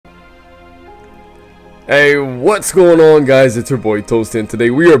Hey, what's going on, guys? It's your boy Toasty, and today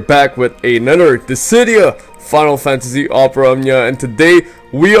we are back with another Dissidia Final Fantasy Opera Omnia, and today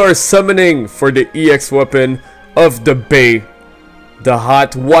we are summoning for the EX weapon of the Bay, the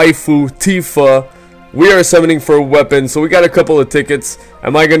hot waifu Tifa. We are summoning for a weapon, so we got a couple of tickets.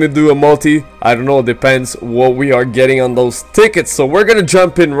 Am I gonna do a multi? I don't know, depends what we are getting on those tickets. So we're gonna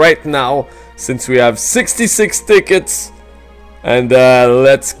jump in right now since we have 66 tickets, and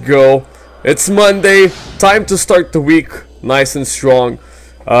let's go. It's Monday, time to start the week nice and strong.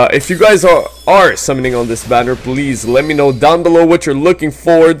 If you guys are summoning on this banner, please let me know down below what you're looking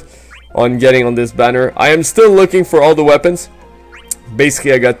forward on getting on this banner. I am still looking for all the weapons.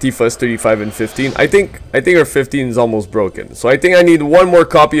 Basically, I got Tifa's 35 and 15. I think her 15 is almost broken. So I think I need one more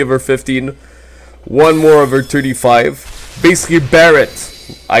copy of her 15, one more of her 35. Basically,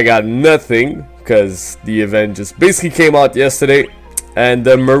 Barrett, I got nothing because the event just basically came out yesterday. And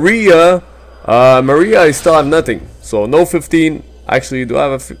Maria, I still have nothing. So no 15. Actually, do I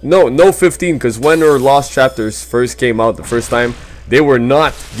have a no 15? Because when her Lost Chapters first came out the first time, they were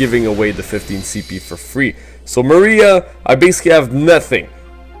not giving away the 15 CP for free. So Maria, I basically have nothing.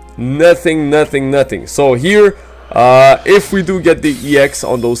 Nothing. So here, if we do get the EX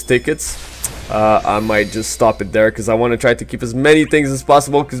on those tickets, I might just stop it there because I want to try to keep as many things as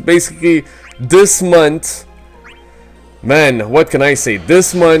possible. Because basically, this month, man, what can I say?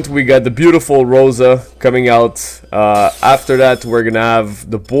 This month we got the beautiful Rosa coming out. After that, we're gonna have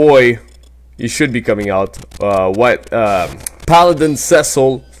the boy. He should be coming out. Paladin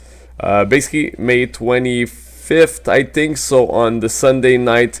Cecil. Basically May 25th, I think. So on the Sunday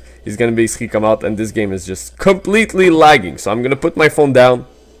night, he's gonna basically come out, and this game is just completely lagging. So I'm gonna put my phone down,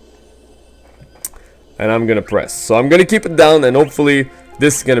 and I'm gonna press. So I'm gonna keep it down, and hopefully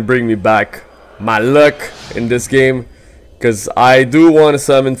this is gonna bring me back my luck in this game, because I do want to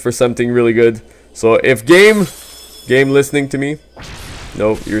summon for something really good. So if game listening to me,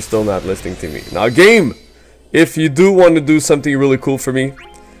 no, you're still not listening to me. Now game, if you do want to do something really cool for me,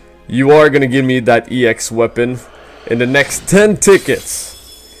 you are going to give me that EX weapon in the next 10 tickets.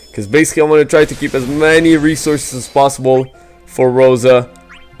 Because basically I want to try to keep as many resources as possible for Rosa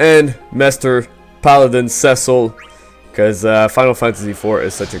and Master Paladin Cecil. Because Final Fantasy IV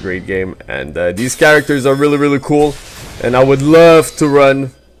is such a great game, and these characters are really cool. And I would love to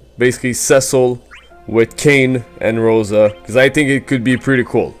run basically Cecil with Kane and Rosa, because I think it could be pretty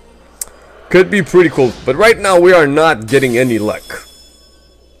cool. But right now we are not getting any luck.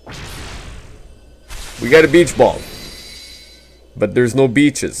 We got a beach ball, but there's no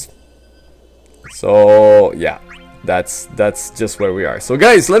beaches. So yeah, that's just where we are. So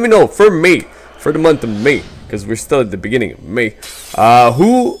guys, let me know for May, for the month of May, because we're still at the beginning of May.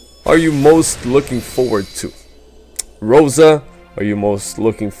 Who are you most looking forward to? Rosa? Are you most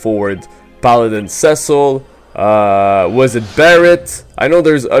looking forward Paladin Cecil? Was it Barrett? I know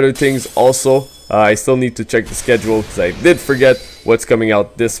there's other things also. I still need to check the schedule because I did forget what's coming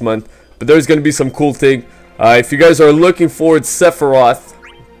out this month. But there's going to be some cool thing. If you guys are looking forward Sephiroth,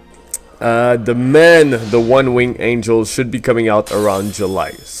 the one-wing angel should be coming out around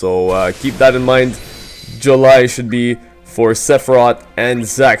July. So keep that in mind. July should be for Sephiroth and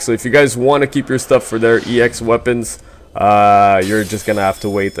Zack. So if you guys want to keep your stuff for their EX weapons, you're just gonna have to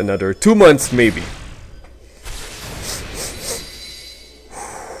wait another 2 months maybe.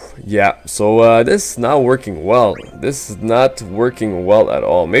 Yeah, so this is not working well. This is not working well at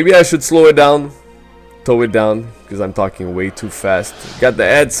all. Maybe I should slow it down, tow it down, because I'm talking way too fast. Got the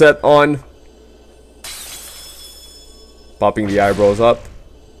headset on, popping the eyebrows up.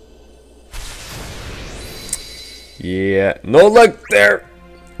 Yeah, no luck there.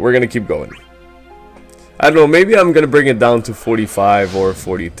 We're gonna keep going. I don't know, maybe I'm gonna bring it down to 45 or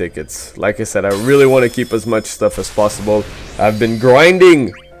 40 tickets. Like I said, I really want to keep as much stuff as possible. I've been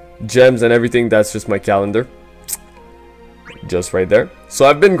grinding gems and everything. That's just my calendar, just right there. So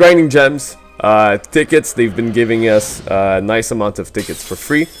I've been grinding gems, tickets. They've been giving us a nice amount of tickets for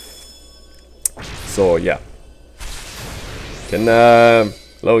free. So yeah,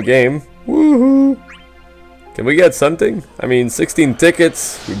 low game. Woohoo! Can we get something? I mean, 16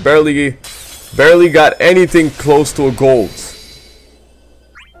 tickets. We barely got anything close to a gold.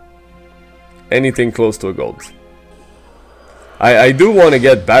 Anything close to a gold. I do want to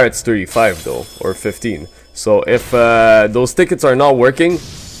get Barrett's 35 though, or 15. So if those tickets are not working,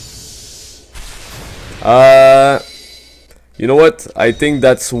 you know what? I think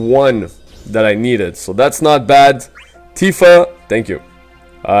that's one that I needed. So that's not bad. Tifa, thank you.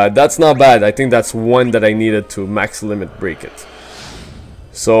 That's not bad. I think that's one that I needed to max limit break it.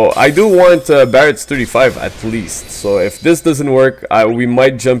 So I do want Barrett's 35 at least. So if this doesn't work, we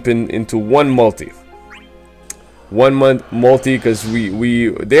might jump into one multi. 1 month multi, because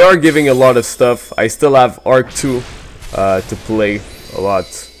they are giving a lot of stuff. I still have Arc 2 to play a lot.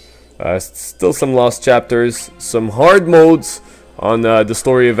 Still some lost chapters, some hard modes on the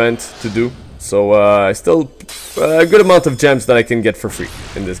story event to do. So still a good amount of gems that I can get for free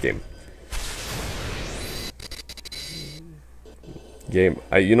in this game.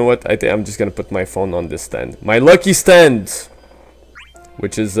 You know what? I think I'm just gonna put my phone on this stand. My lucky stand,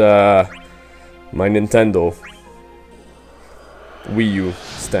 which is my Nintendo Wii U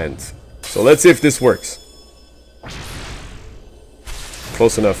stand. So let's see if this works.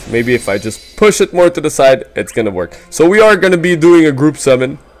 Close enough. Maybe if I just push it more to the side, it's gonna work. So we are gonna be doing a group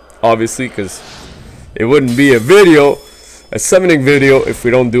summon, obviously, because it wouldn't be a summoning video, if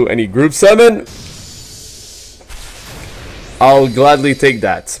we don't do any group summon. I'll gladly take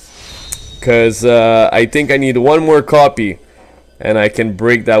that, because I think I need one more copy and I can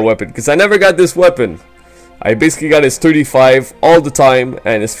break that weapon, because I never got this weapon. I basically got his 35 all the time,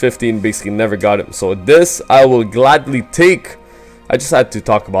 and his 15 basically never got him. So this I will gladly take. I just had to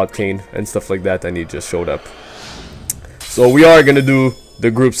talk about Kane and stuff like that, and he just showed up. So we are gonna do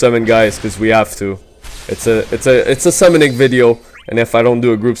the group summon, guys, because we have to. It's a summoning video, and if I don't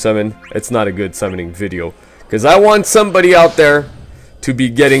do a group summon, it's not a good summoning video. Because I want somebody out there to be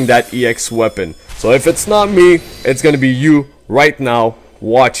getting that EX weapon. So if it's not me, it's going to be you right now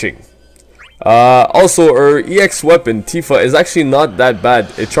watching. Also, our EX weapon, Tifa, is actually not that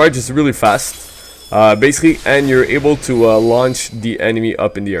bad. It charges really fast. Basically, and you're able to launch the enemy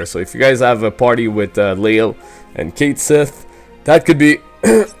up in the air. So if you guys have a party with Lael and Kate Sith, that could be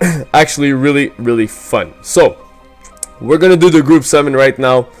actually really, really fun. So, we're going to do the group summon right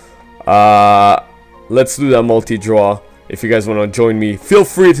now. Let's do that multi-draw. If you guys want to join me, feel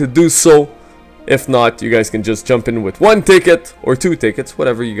free to do so. If not, you guys can just jump in with 1 ticket or 2 tickets,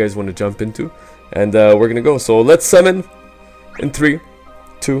 whatever you guys want to jump into. And we're going to go. So let's summon in 3,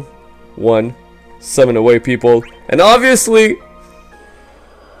 2, 1. Summon away, people. And obviously,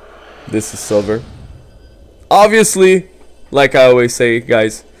 this is silver. Obviously, like I always say,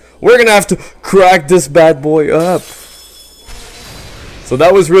 guys, we're going to have to crack this bad boy up. So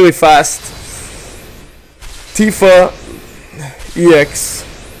that was really fast. Tifa EX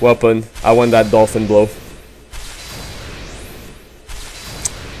weapon. I want that dolphin blow.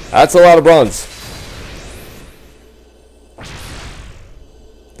 That's a lot of bronze.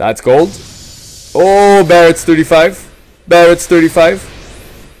 That's gold. Oh, Barrett's 35. Barrett's 35.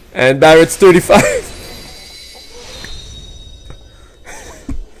 And Barrett's 35.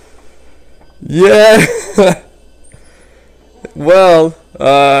 Yeah. Well,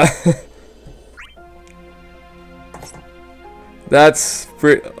 that's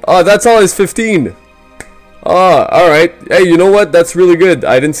pretty. Oh, that's all his 15. Oh, alright. Hey, you know what? That's really good.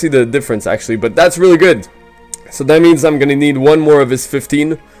 I didn't see the difference actually, but that's really good. So that means I'm gonna need one more of his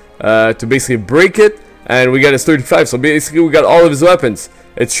 15 to basically break it, and we got his 35. So basically we got all of his weapons.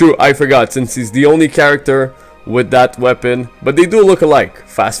 It's true, I forgot, since he's the only character with that weapon, but they do look alike.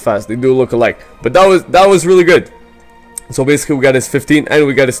 Fast, they do look alike. But that was really good. So basically we got his 15 and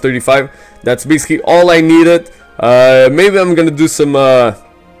we got his 35. That's basically all I needed. Maybe I'm gonna do some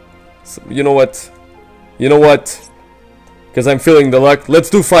you know what? You know what? Because I'm feeling the luck. Let's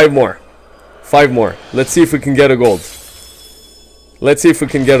do 5 more. 5 more. Let's see if we can get a gold. Let's see if we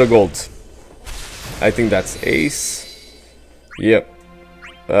can get a gold. I think that's ace. Yep.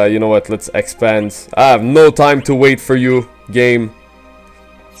 You know what? Let's expand. I have no time to wait for you, game.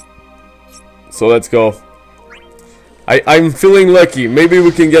 So let's go. I'm feeling lucky. Maybe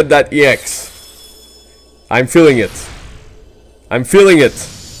we can get that EX. I'm feeling it. I'm feeling it.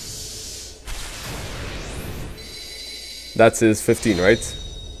 That's his 15, right?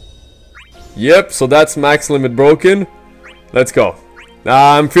 Yep, so that's max limit broken. Let's go.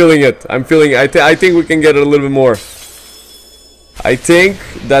 I'm feeling it. I'm feeling it. I think we can get it a little bit more. I think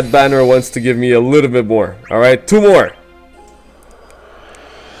that banner wants to give me a little bit more. Alright, 2 more.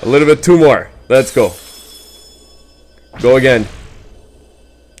 A little bit, 2 more. Let's go. Go again.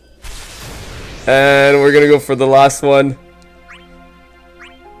 And we're gonna go for the last one.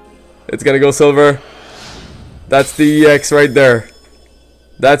 It's gonna go silver. That's the EX right there.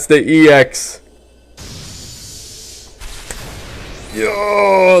 That's the EX.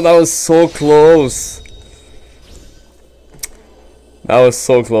 Yo, that was so close. That was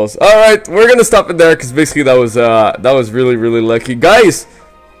so close. Alright, we're gonna stop it there because basically that was really, really lucky. Guys,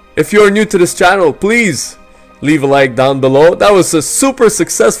 if you're new to this channel, please leave a like down below. That was a super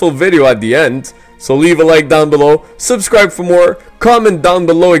successful video at the end. So leave a like down below, subscribe for more, comment down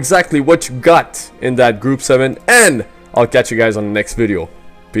below exactly what you got in that group 7, and I'll catch you guys on the next video.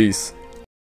 Peace.